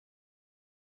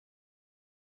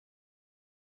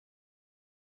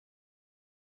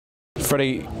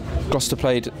Freddie, Gloucester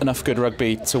played enough good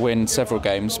rugby to win several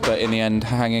games, but in the end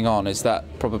hanging on. Is that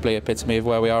probably epitome of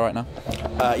where we are right now?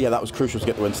 Yeah, that was crucial to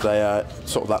get the win today.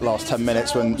 Sort of that last 10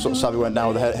 minutes when sort of Savvy went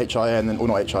down with the HIA and then, or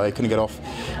not HIA, couldn't get off.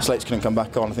 Slates couldn't come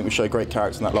back on. I think we showed great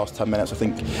character in that last 10 minutes. I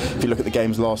think if you look at the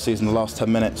games last season, the last 10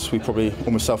 minutes, we probably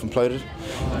almost self-imploded.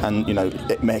 And you know,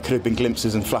 it could have been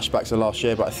glimpses and flashbacks of last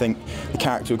year, but I think the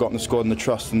character we've got in the squad and the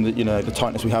trust and the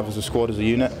tightness we have as a squad, as a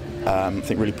unit, I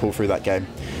think really pulled through that game.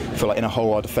 I feel like in a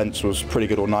whole our defence was pretty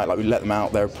good all night. Like we let them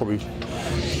out, they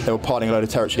were parting a load of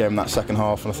territory game in that second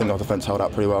half, and I think our defence held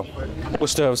out pretty well.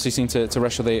 Worcester obviously seemed to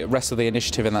wrestle the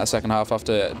initiative in that second half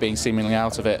after being seemingly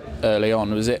out of it early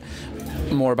on. Was it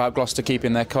more about Gloucester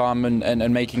keeping their calm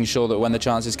and making sure that when the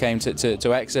chances came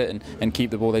to exit and keep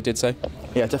the ball, they did so?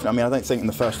 Yeah, definitely. I mean, I don't think in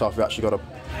the first half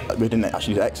we didn't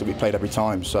actually exit. We played every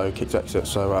time, so kick to exit.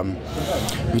 So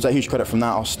we take huge credit from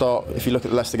that. Our start, if you look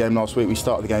at the Leicester game last week, we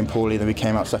started the game poorly, then we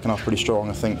came out second half pretty strong.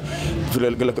 I think if you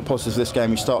look at positives this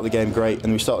game, we started the game great,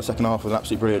 and we started the second half with an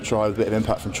absolutely brilliant try with a bit of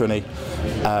impact from Trini.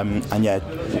 And yeah,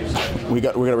 we're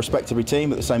going to respect every team,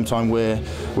 but at the same time we're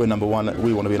number one.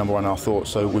 We want to be number one in our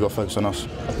thoughts, so we've got to focus on us.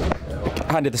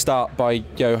 Handed the start by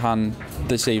Johan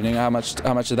this evening. How much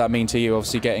did that mean to you?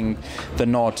 Obviously, getting the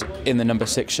nod in the number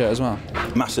 6 shirt as well.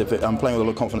 Massive. I'm playing with a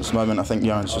lot of confidence at the moment. I think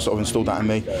Johan's just sort of installed that in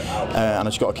me, and I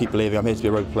just got to keep believing. I'm here to be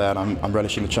a rugby player, and I'm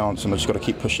relishing the chance, and I just got to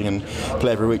keep pushing and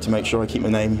play every week to make sure I keep my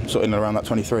name sort of in and around that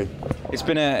 23. It's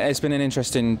been an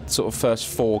interesting sort of first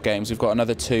 4 games. We've got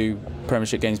another 2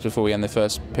 Premiership games before we end the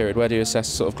first period. Where do you assess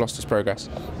sort of Gloucester's progress?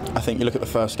 I think you look at the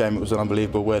first game, it was an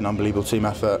unbelievable win, unbelievable team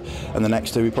effort, and the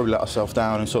next 2 we probably let ourselves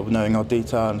down in sort of knowing our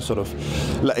detail and sort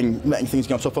of letting things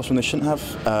get on top of us when they shouldn't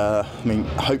have. I mean,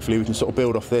 hopefully we can sort of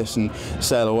build off this and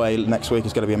sail away. Next week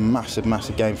is going to be a massive,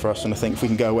 massive game for us, and I think if we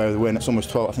can go away with a win, it's almost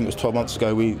 12. I think it was 12 months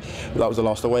ago that was the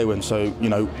last away win. So you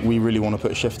know, we really want to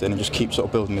put a shift in and just keep sort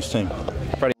of building this team.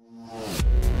 Freddie.